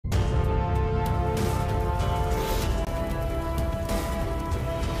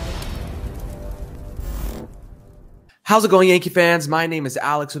How's it going, Yankee fans? My name is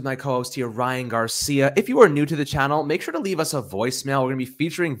Alex with my co-host here, Ryan Garcia. If you are new to the channel, make sure to leave us a voicemail. We're going to be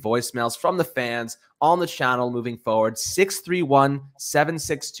featuring voicemails from the fans on the channel moving forward.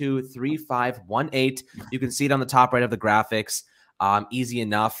 631-762-3518. You can see it on the top right of the graphics. Easy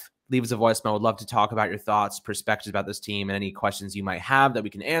enough. Leave us a voicemail. Would love to talk about your thoughts, perspectives about this team, and any questions you might have that we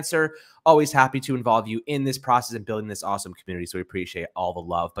can answer. Always happy to involve you in this process and building this awesome community, so we appreciate all the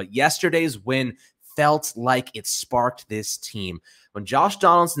love. But yesterday's win felt like it sparked this team. When Josh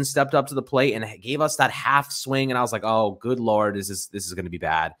Donaldson stepped up to the plate and gave us that half swing, and I was like, oh, good Lord, this is going to be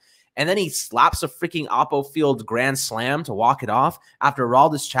bad. And then he slaps a freaking Oppo Field grand slam to walk it off after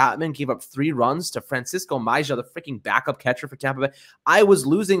Aroldis Chapman gave up 3 runs to Francisco Mejia, the freaking backup catcher for Tampa Bay. I was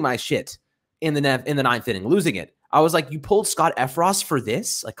losing my shit in the ninth inning, losing it. I was like, you pulled Scott Efros for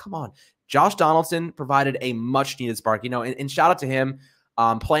this? Like, come on. Josh Donaldson provided a much-needed spark, and shout out to him.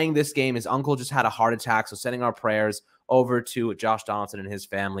 Playing this game, his uncle just had a heart attack, so sending our prayers over to Josh Donaldson and his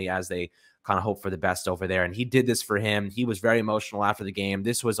family as they kind of hope for the best over there. And he did this for him. He was very emotional after the game.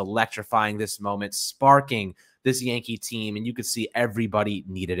 This was electrifying, this moment, sparking this Yankee team, and you could see everybody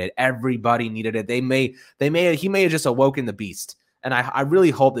needed it. Everybody needed it. He may have just awoken the beast. And I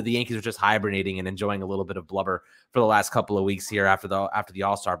really hope that the Yankees are just hibernating and enjoying a little bit of blubber for the last couple of weeks here after the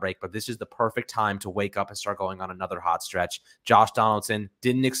All-Star break. But this is the perfect time to wake up and start going on another hot stretch. Josh Donaldson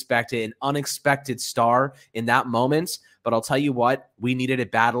didn't expect it, an unexpected star in that moment. But I'll tell you what, we needed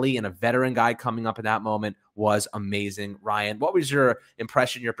it badly, and a veteran guy coming up in that moment was amazing. Ryan, what was your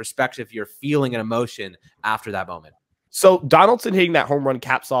impression, your perspective, your feeling and emotion after that moment? So Donaldson hitting that home run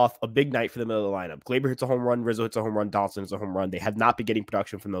caps off a big night for the middle of the lineup. Gleyber hits a home run, Rizzo hits a home run, Donaldson hits a home run. They have not been getting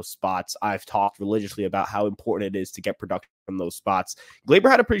production from those spots. I've talked religiously about how important it is to get production from those spots.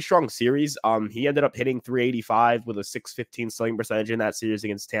 Gleyber had a pretty strong series. He ended up hitting 385 with a 615 slugging percentage in that series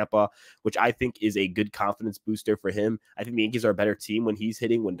against Tampa, which I think is a good confidence booster for him. I think the Yankees are a better team when he's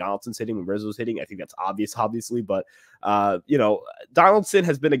hitting, when Donaldson's hitting, when Rizzo's hitting. I think that's obvious, obviously, but Donaldson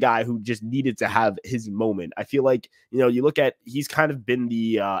has been a guy who just needed to have his moment. I feel like, you look at, he's kind of been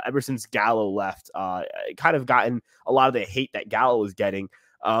the, ever since Gallo left, kind of gotten a lot of the hate that Gallo was getting.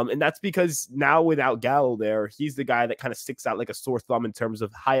 And that's because now without Gallo there, he's the guy that kind of sticks out like a sore thumb in terms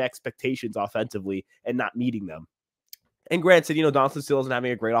of high expectations offensively and not meeting them. And granted, Donaldson still isn't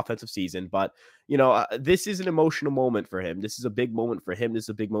having a great offensive season, but, this is an emotional moment for him. This is a big moment for him. This is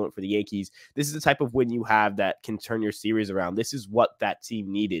a big moment for the Yankees. This is the type of win you have that can turn your series around. This is what that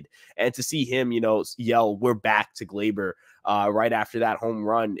team needed. And to see him, yell, "We're back" to Gleyber right after that home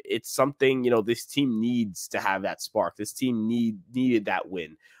run, it's something, this team needs to have that spark. This team needed that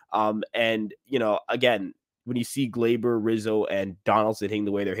win. Again, when you see Gleyber, Rizzo, and Donaldson hitting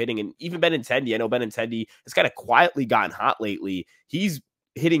the way they're hitting, and even Benintendi, I know Benintendi has kind of quietly gotten hot lately. He's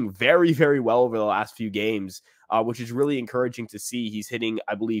hitting very, very well over the last few games, which is really encouraging to see. He's hitting,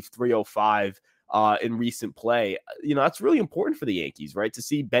 I believe, 305 in recent play. That's really important for the Yankees, right? To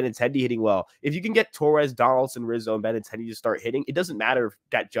see Benintendi hitting well. If you can get Torres, Donaldson, Rizzo, and Benintendi to start hitting, it doesn't matter if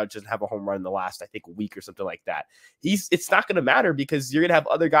that Judge doesn't have a home run in the last, I think, week or something like that. It's not going to matter because you're going to have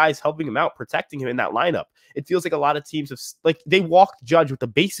other guys helping him out, protecting him in that lineup. It feels like a lot of teams have, they walked Judge with the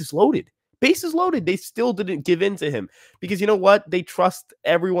bases loaded. Bases loaded. They still didn't give in to him because you know what? They trust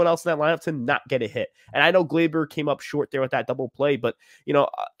everyone else in that lineup to not get a hit. And I know Gleyber came up short there with that double play, but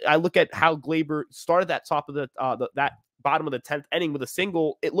I look at how Gleyber started that top of that bottom of the 10th inning with a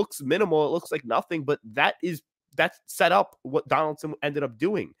single. It looks minimal. It looks like nothing, but that's set up what Donaldson ended up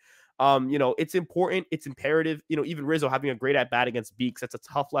doing. It's important. It's imperative. Even Rizzo having a great at bat against Beeks. That's a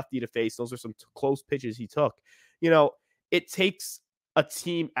tough lefty to face. Those are some close pitches he took. It takes a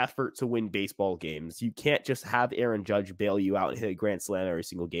team effort to win baseball games. You can't just have Aaron Judge bail you out and hit a grand slam every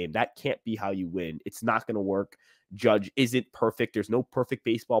single game. That can't be how you win. It's not going to work. Judge isn't perfect. There's no perfect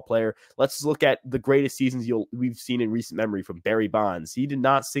baseball player. Let's look at the greatest seasons we've seen in recent memory from Barry Bonds. He did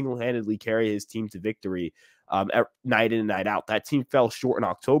not single-handedly carry his team to victory night in and night out. That team fell short in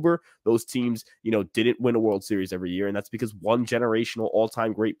October. Those teams, didn't win a World Series every year, and that's because one generational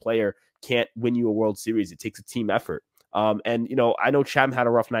all-time great player can't win you a World Series. It takes a team effort. I know Chapman had a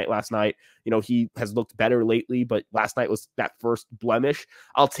rough night last night. He has looked better lately, but last night was that first blemish.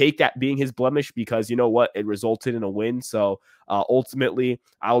 I'll take that being his blemish because you know what? It resulted in a win. So ultimately,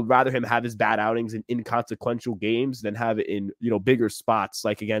 I would rather him have his bad outings in inconsequential games than have it in, bigger spots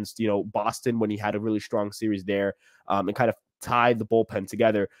like against, Boston when he had a really strong series there and kind of tie the bullpen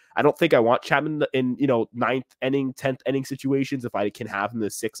together. I don't think I want Chapman in, 9th inning, 10th inning situations. If I can have him in the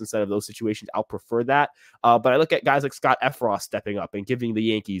 6th instead of those situations, I'll prefer that. But I look at guys like Scott Efros stepping up and giving the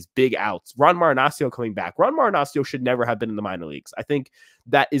Yankees big outs. Ron Marinaccio coming back. Ron Marinaccio should never have been in the minor leagues. I think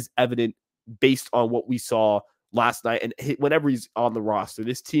that is evident based on what we saw last night. And whenever he's on the roster,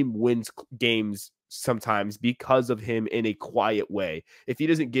 this team wins games sometimes because of him in a quiet way. If he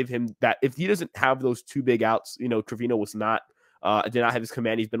doesn't give him that, if he doesn't have those two big outs, Trevino did not have his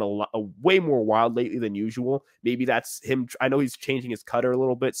command. He's been a way more wild lately than usual. Maybe that's him. I know he's changing his cutter a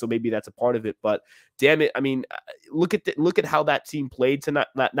little bit, so maybe that's a part of it. But damn it, I mean, look at how that team played tonight.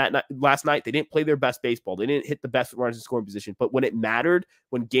 Last night, they didn't play their best baseball. They didn't hit the best runners in scoring position. But when it mattered,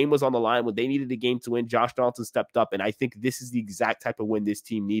 when game was on the line, when they needed a game to win, Josh Donaldson stepped up, and I think this is the exact type of win this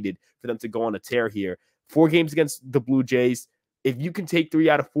team needed for them to go on a tear here. 4 games against the Blue Jays. If you can take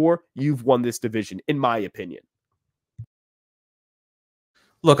 3 out of 4, you've won this division, in my opinion.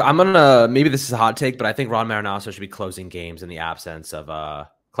 Look, maybe this is a hot take, but I think Ron Marinaccio should be closing games in the absence of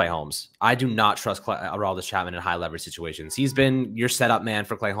Clay Holmes. I do not trust Aroldis Chapman in high leverage situations. He's been your setup man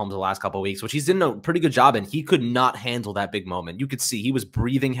for Clay Holmes the last couple of weeks, which he's done a pretty good job in. He could not handle that big moment. You could see he was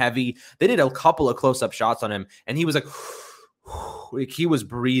breathing heavy. They did a couple of close-up shots on him, and he was like he was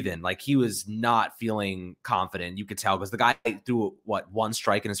breathing, like he was not feeling confident. You could tell because the guy threw one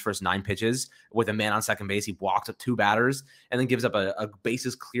strike in his first 9 pitches with a man on second base. He walked up 2 batters and then gives up a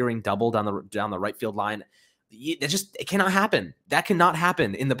bases clearing double down the right field line. It cannot happen. That cannot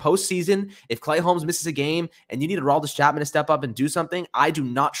happen in the postseason. If Clay Holmes misses a game and you need Aroldis Chapman to step up and do something, I do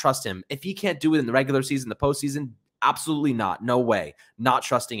not trust him. If he can't do it in the regular season, the postseason, absolutely not. No way. Not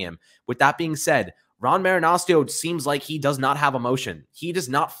trusting him. With that being said, Ron Marinaccio seems like he does not have emotion. He does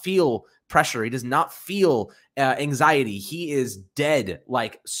not feel pressure. He does not feel anxiety. He is dead,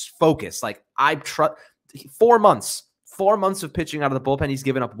 like focused. Like 4 months of pitching out of the bullpen. He's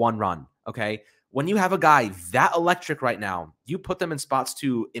given up 1 run. Okay. When you have a guy that electric right now, you put them in spots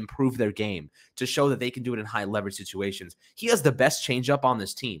to improve their game, to show that they can do it in high leverage situations. He has the best changeup on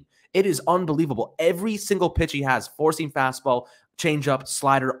this team. It is unbelievable. Every single pitch he has, four-seam fastball, changeup,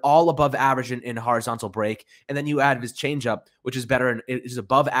 slider, all above average in horizontal break. And then you add his changeup, which is better and is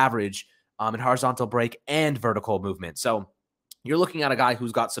above average in horizontal break and vertical movement. So you're looking at a guy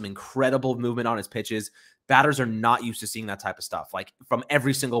who's got some incredible movement on his pitches. Batters are not used to seeing that type of stuff, like from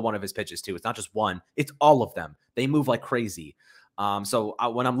every single one of his pitches too. It's not just one, it's all of them. They move like crazy. So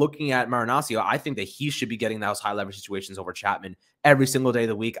when I'm looking at Marinaccio, I think that he should be getting those high leverage situations over Chapman every single day of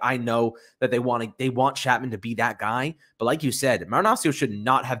the week. I know that they want Chapman to be that guy, but like you said, Marinaccio should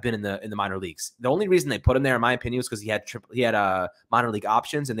not have been in the minor leagues. The only reason they put him there, in my opinion, was because he had minor league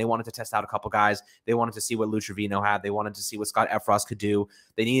options, and they wanted to test out a couple guys. They wanted to see what Lou Trevino had. They wanted to see what Scott Efros could do.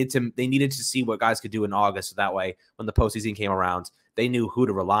 They needed to see what guys could do in August, so that way when the postseason came around, they knew who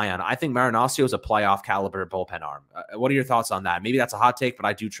to rely on. I think Marinaccio is a playoff caliber bullpen arm. What are your thoughts on that? Maybe that's a hot take, but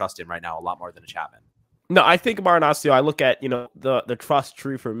I do trust him right now a lot more than a Chapman. No, I think Marinaccio, I look at, the trust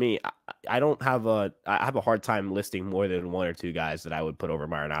tree for me. I have a hard time listing more than 1 or 2 guys that I would put over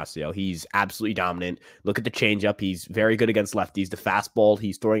Marinaccio. He's absolutely dominant. Look at the changeup. He's very good against lefties. The fastball,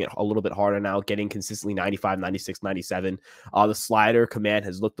 he's throwing it a little bit harder now, getting consistently 95, 96, 97. The slider command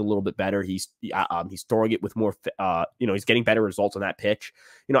has looked a little bit better. He's throwing it with more, he's getting better results on that pitch.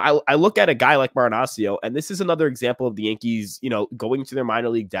 I look at a guy like Marinaccio, and this is another example of the Yankees, going to their minor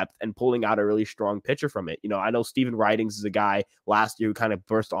league depth and pulling out a really strong pitcher from it. I know Steven Ridings is a guy last year who kind of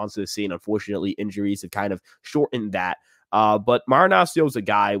burst onto the scene. Unfortunately, injuries have kind of shortened that. But Marinaccio is a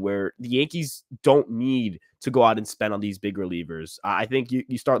guy where the Yankees don't need to go out and spend on these big relievers. I think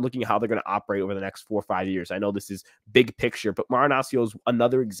you start looking at how they're going to operate over the next 4 or 5 years. I know this is big picture, but Marinaccio is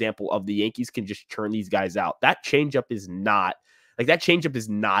another example of the Yankees can just churn these guys out. That changeup is not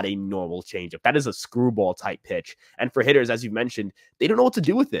a normal changeup. That is a screwball type pitch. And for hitters, as you mentioned, they don't know what to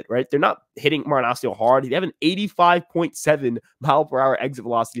do with it, right? They're not hitting Marinaccio hard. They have an 85.7 mile per hour exit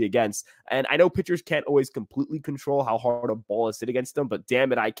velocity against. And I know pitchers can't always completely control how hard a ball is hit against them, but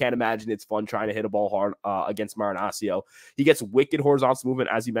damn it, I can't imagine it's fun trying to hit a ball hard against Marinaccio. He gets wicked horizontal movement,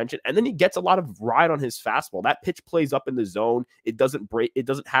 as you mentioned, and then he gets a lot of ride on his fastball. That pitch plays up in the zone. It doesn't break. It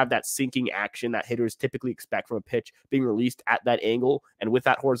doesn't have that sinking action that hitters typically expect from a pitch being released at that angle and with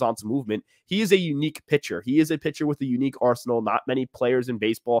that horizontal movement. He is a unique pitcher. He is a pitcher with a unique arsenal. Not many pitchers in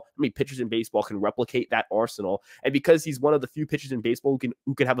baseball can replicate that arsenal. And because he's one of the few pitchers in baseball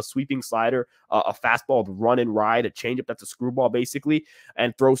who can have a sweeping slider, a fastball, run and ride, a changeup that's a screwball basically,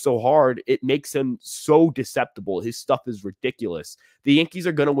 and throw so hard, it makes him so deceptible. His stuff is ridiculous. The Yankees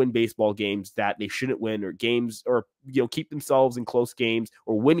are going to win baseball games that they shouldn't win, or games, or keep themselves in close games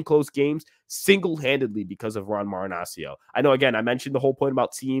or win close games single-handedly because of Ron Marinaccio. I know, again, I mentioned the whole point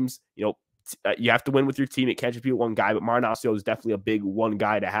about teams. You have to win with your team. It can't just be one guy, but Marinaccio is definitely a big one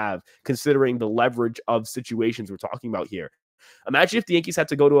guy to have, considering the leverage of situations we're talking about here. Imagine if the Yankees had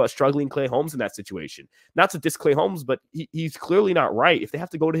to go to a struggling Clay Holmes in that situation. Not to diss Clay Holmes, but he's clearly not right. If they have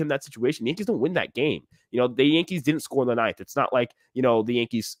to go to him in that situation, the Yankees don't win that game. The Yankees didn't score in the ninth. It's not like, the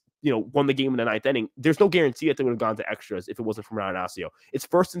Yankees won the game in the ninth inning. There's no guarantee that they would have gone to extras if it wasn't for Marinaccio. It's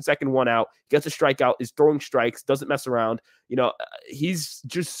first and second, one out, gets a strikeout, is throwing strikes, doesn't mess around. He's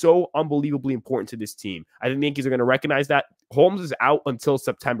just so unbelievably important to this team. I think the Yankees are going to recognize that. Holmes is out until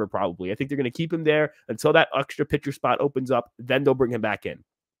September, probably. I think they're going to keep him there until that extra pitcher spot opens up. Then they'll bring him back in.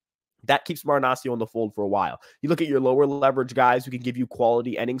 That keeps Marinaccio in the fold for a while. You look at your lower leverage guys who can give you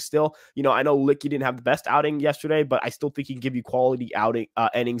quality innings still. I know Licky didn't have the best outing yesterday, but I still think he can give you quality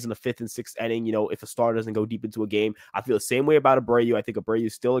innings in the fifth and sixth inning. If a star doesn't go deep into a game, I feel the same way about Abreu. I think Abreu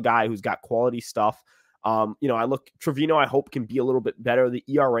is still a guy who's got quality stuff. I look Trevino, I hope can be a little bit better. The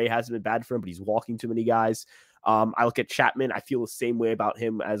ERA hasn't been bad for him, but he's walking too many guys. I look at Chapman. I feel the same way about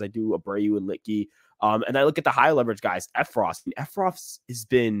him as I do Abreu and Licky. And I look at the high leverage guys, Efros. Efros has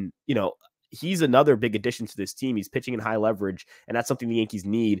been, he's another big addition to this team. He's pitching in high leverage, and that's something the Yankees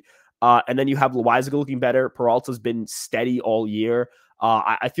need. And then you have Loaisiga looking better. Peralta's been steady all year.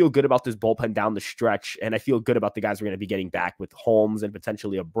 I feel good about this bullpen down the stretch, and I feel good about the guys we're going to be getting back with Holmes and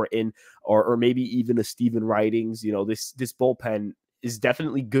potentially a Britton or maybe even a Steven Ridings. This bullpen is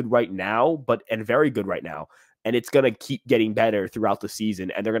definitely good right now, and very good right now. And it's going to keep getting better throughout the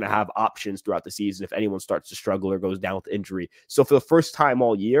season. And they're going to have options throughout the season if anyone starts to struggle or goes down with injury. So for the first time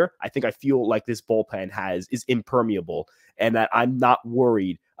all year, I feel like this bullpen is impermeable and that I'm not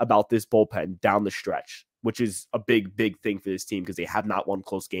worried about this bullpen down the stretch, which is a big, big thing for this team because they have not won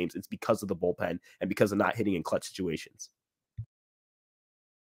close games. It's because of the bullpen and because of not hitting in clutch situations.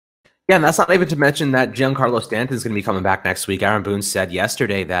 Yeah, and that's not even to mention that Giancarlo Stanton is going to be coming back next week. Aaron Boone said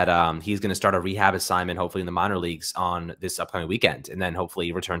yesterday that he's going to start a rehab assignment, hopefully in the minor leagues on this upcoming weekend, and then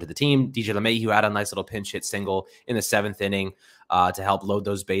hopefully return to the team. DJ LeMahieu had a nice little pinch hit single in the seventh inning to help load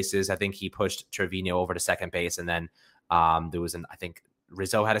those bases. I think he pushed Trevino over to second base, and then there was I think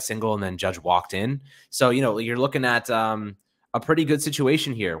Rizzo had a single, and then Judge walked in. So, you're looking at a pretty good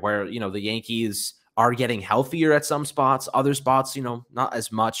situation here where, the Yankees are getting healthier at some spots, other spots, not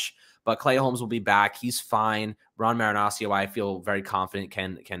as much. But Clay Holmes will be back. He's fine. Ron Marinaccio, I feel very confident,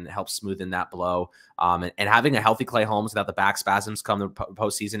 can help smoothen that blow. And having a healthy Clay Holmes without the back spasms come the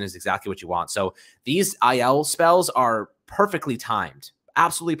postseason is exactly what you want. So these IL spells are perfectly timed.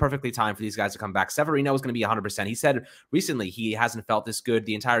 Absolutely perfectly timed for these guys to come back. Severino is going to be 100%. He said recently he hasn't felt this good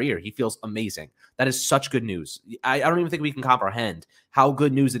the entire year. He feels amazing. That is such good news. I don't even think we can comprehend how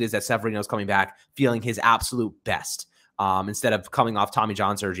good news it is that Severino is coming back feeling his absolute best. Instead of coming off Tommy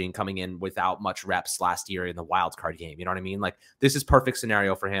John surgery and coming in without much reps last year in the wild card game. You know what I mean? Like, this is perfect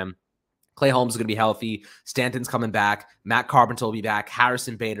scenario for him. Clay Holmes is going to be healthy. Stanton's coming back. Matt Carpenter will be back.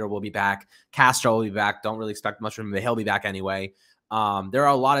 Harrison Bader will be back. Castro will be back. Don't really expect much from him, but he'll be back anyway. There are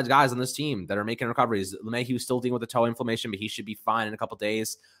a lot of guys on this team that are making recoveries. LeMahieu's still dealing with the toe inflammation, but he should be fine in a couple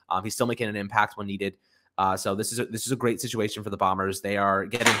days. He's still making an impact when needed. So this is a great situation for the Bombers. They are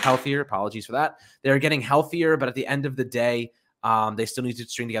getting healthier. Apologies for that. They're getting healthier, but at the end of the day, they still need to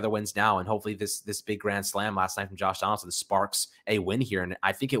string together wins now. And hopefully this big grand slam last night from Josh Donaldson sparks a win here. And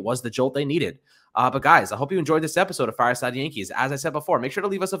I think it was the jolt they needed. But guys, I hope you enjoyed this episode of Fireside Yankees. As I said before, make sure to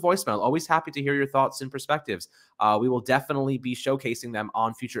leave us a voicemail. Always happy to hear your thoughts and perspectives. We will definitely be showcasing them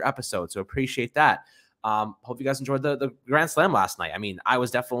on future episodes. So appreciate that. Hope you guys enjoyed the Grand Slam last night. I mean, it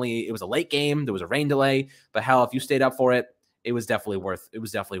was a late game. There was a rain delay, but hell, if you stayed up for it, it was definitely worth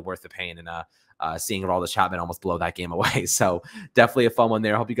the pain and seeing all the Chapman almost blow that game away. So definitely a fun one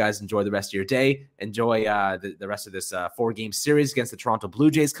there. I hope you guys enjoy the rest of your day. Enjoy the rest of this 4-game series against the Toronto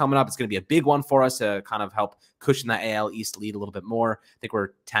Blue Jays coming up. It's going to be a big one for us to kind of help cushion that AL East lead a little bit more. I think we're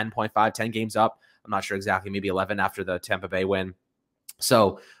 10 games up. I'm not sure exactly, maybe 11 after the Tampa Bay win.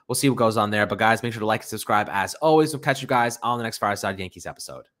 So we'll see what goes on there. But guys, make sure to like and subscribe as always. We'll catch you guys on the next Fireside Yankees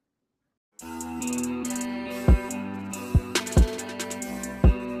episode.